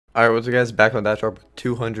Alright, what's up guys, back on that drop with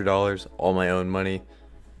 $200, all my own money.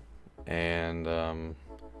 And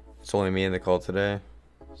it's only me in the call today.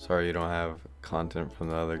 Sorry you don't have content from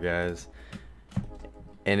the other guys.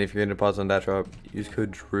 And if you're gonna deposit on that drop, use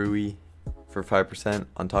code DREWY for 5%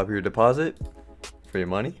 on top of your deposit for your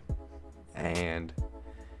money. And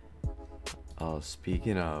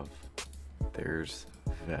speaking of, there's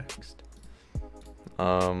Vexed.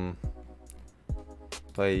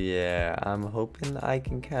 But yeah, I'm hoping I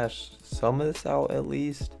can cash some of this out at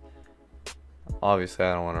least. Obviously,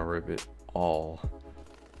 I don't want to rip it all.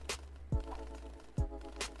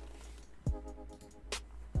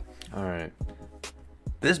 Alright.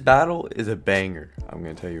 This battle is a banger. I'm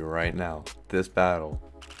going to tell you right now. This battle,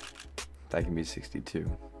 that can be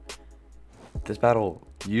 62. This battle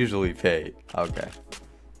usually pay. Okay.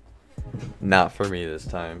 Not for me this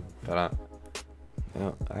time. But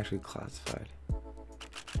actually classified.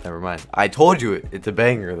 Never mind. I told you it's a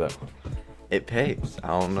banger though. It pays. I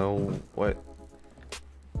don't know why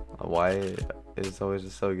it's always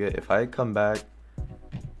just so good. If I come back,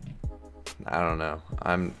 I don't know.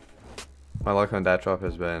 My luck on that drop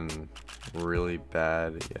has been really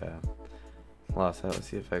bad. Yeah. Last time, let's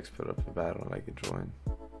see if X put up a battle and I could join.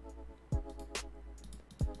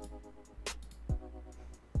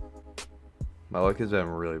 My luck has been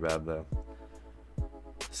really bad though.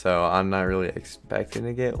 So I'm not really expecting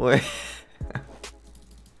to get one.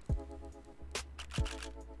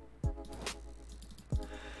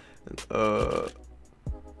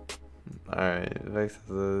 Alright, Vex has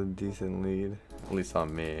a decent lead. At least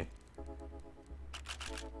on me.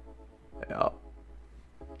 Yeah.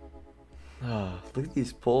 Look at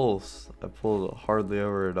these pulls. I pulled hardly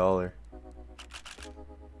over $1.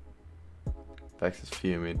 Vex is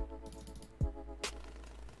fuming.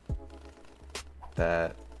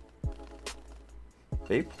 That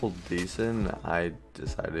they pulled decent. I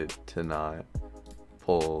decided to not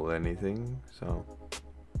pull anything, so.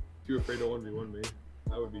 Too afraid to 1v1 me.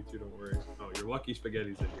 I would be too, don't worry. Oh, you're lucky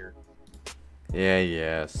Spaghetti's in here.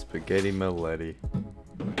 Yeah, Spaghetti Meletti.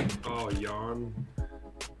 Oh, yawn.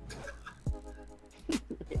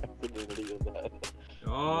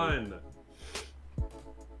 Yawn!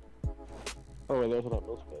 Oh, wait, those are not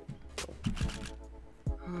milk specs.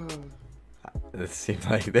 It seemed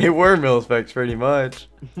like they were mil specs pretty much.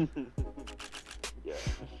 Yeah.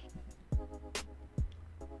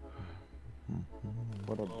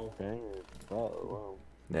 What a banger. Wow.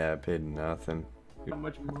 Yeah, I paid nothing. How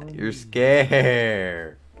much money? You're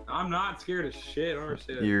scared. I'm not scared of shit. I don't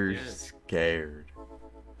understand that You're again. scared. I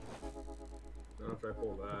don't know if I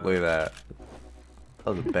pull that. Look at that.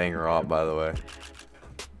 That was a banger op, by the way.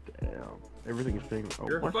 Damn. Everything is big. Oh,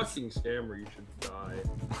 You're a what? fucking scammer. You should die.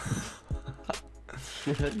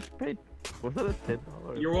 You paid. Was that a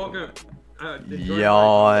 $10? You're welcome.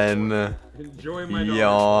 Yawn. Enjoy my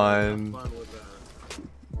Yawn. Have fun with that.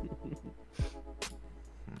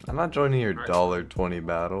 I'm not joining your Alright. $1.20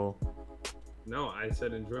 battle. No, I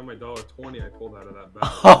said enjoy my $1.20 I pulled out of that battle.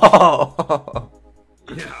 Oh.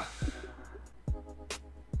 Yeah.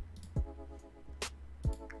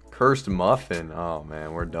 Cursed muffin. Oh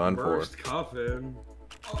man, we're done Burst cuffin.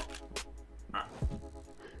 Oh.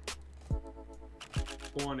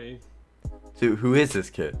 20. for. Dude, who is this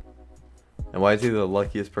kid? And why is he the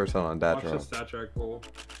luckiest person on that Watch drop? the stat track pull.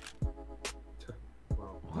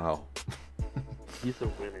 Wow. Wow. He's a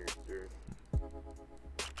winner, dude.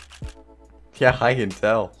 Yeah, I can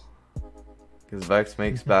tell. Because Vex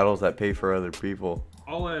makes battles that pay for other people.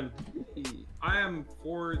 All in. I am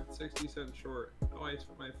 460 cents short. Oh, I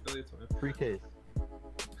spent my affiliates on it. Free case.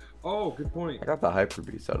 Oh, good point. I got the hyper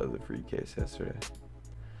beast out of the free case yesterday.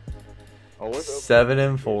 Oh, what's up? 7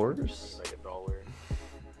 and 4s. Like $1.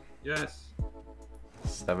 Yes.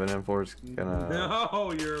 7 and 4's gonna. No,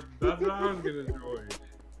 that's what I was gonna join.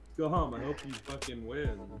 Go home. I hope you fucking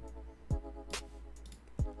win.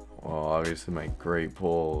 Well, obviously my great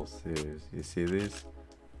pulls. Dude, you see these?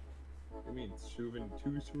 I mean, two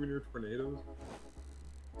souvenir tornadoes.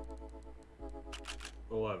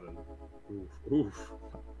 11. Oof.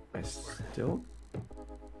 I still.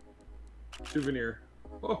 Souvenir.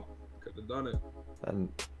 Oh, could have done it.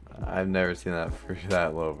 I've never seen that for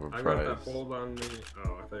that low of a I got that price. pulled on me.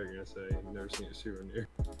 Oh, I thought you were gonna say you've never seen a souvenir.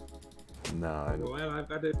 No, Well, I've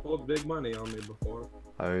had it pulled big money on me before.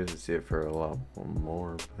 I used to see it for a lot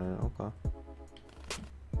more, but okay.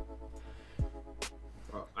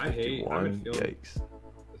 I hate. I've been 51? feeling Yikes.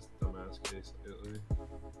 this dumbass case lately.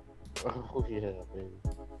 Oh, yeah, man. I've been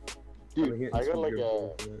Dude, getting I got some like good a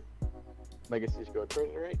pulls in it. Cisco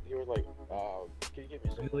trader, right? He was like, can you give me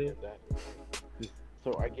something Really? like that? So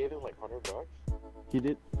I gave him like $100. He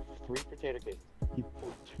did 3 potato cases. He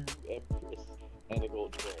pulled 2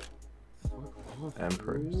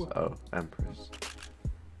 Empress. Ooh. Oh, Empress.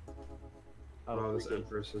 Oh, this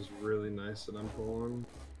Empress is really nice that I'm pulling.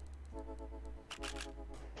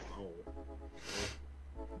 Oh.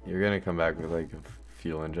 You're gonna come back with like a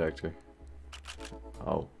fuel injector.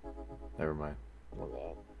 Oh, never mind. Or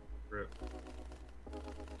that. Rip.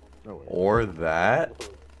 No way. Or that?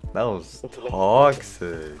 That was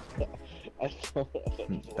toxic.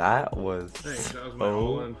 That was Thanks, that was my so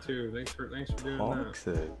all-in too. Thanks for doing that.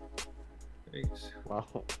 toxic. Thanks. Wow.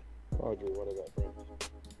 Roger, what is that, friend?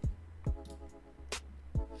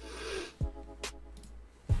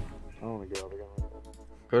 I don't want to get out of the gun.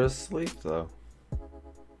 Go to sleep though.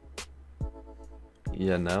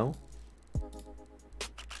 You know?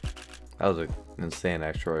 That was an insane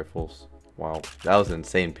extra rifles. Wow. That was an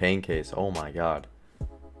insane pain case. Oh my god.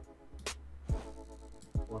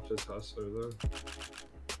 Watch this hustler though.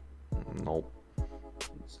 Nope.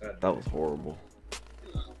 Sad. That was horrible.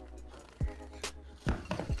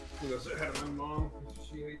 He goes ahead of my mom.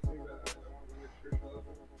 She hates me, but I want to make sure she loves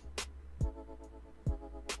me.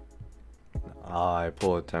 I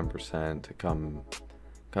pull a 10% to come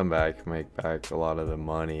back, make back a lot of the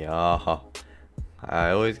money. Ah,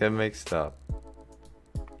 I always get mixed up.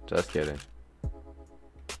 Just kidding.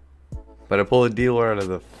 But I pull a dealer out of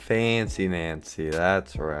the fancy Nancy.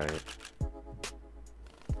 That's right.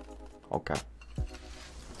 Okay.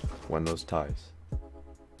 Win those ties.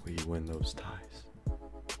 We win those ties.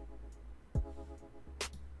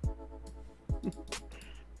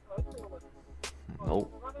 Nope.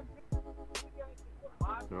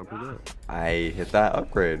 Copy that. I hit that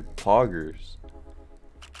upgrade. Poggers.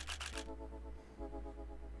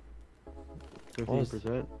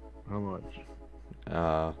 15%? How much?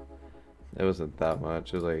 It wasn't that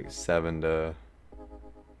much. It was like 7 to.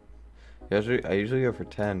 I usually go for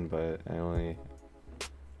 10, but I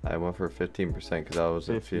went for 15% because I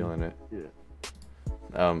wasn't 15. feeling it. Yeah.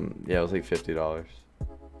 Yeah, it was like $50.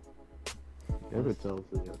 Ever tells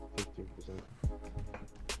that you have 15%.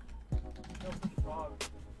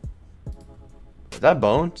 Is that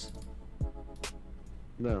Bones?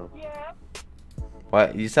 No,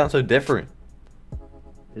 Why you sound so different?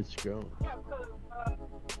 it's gone.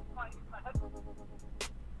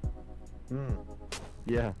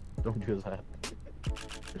 Yeah, don't do that.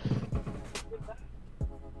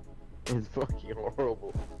 It's fucking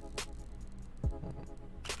horrible.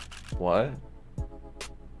 What?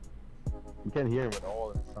 You can't hear him at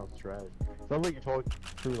all, and it sounds trash. Sounds like you're talking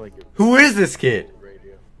through like a Who is this kid?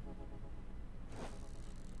 radio.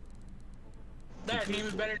 That game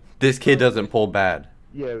is better. This kid doesn't pull bad.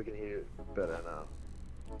 Yeah, we can hear it better now.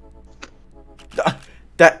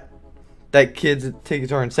 That kid's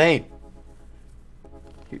tickets are insane.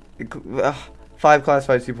 5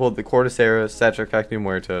 classifieds he pulled: the Cortacera, Satrac Acme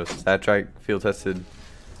Muertos, Satrac Field Tested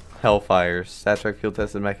Hellfires, Satrac Field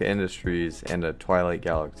Tested Mecha Industries, and a Twilight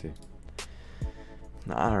Galaxy.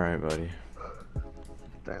 Alright, buddy.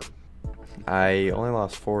 Damn. I only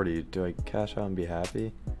lost 40. Do I cash out and be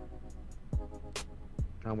happy?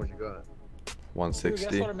 How much you got? Dude, guess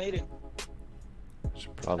 160. what I made it?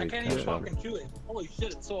 Should I probably can't even cash out. fucking chew it. Holy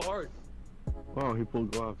shit, it's so hard. Wow, he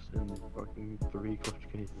pulled gloves in fucking 3 clutch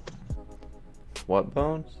cases. What,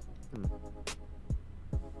 Bones? I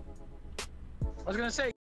was gonna say,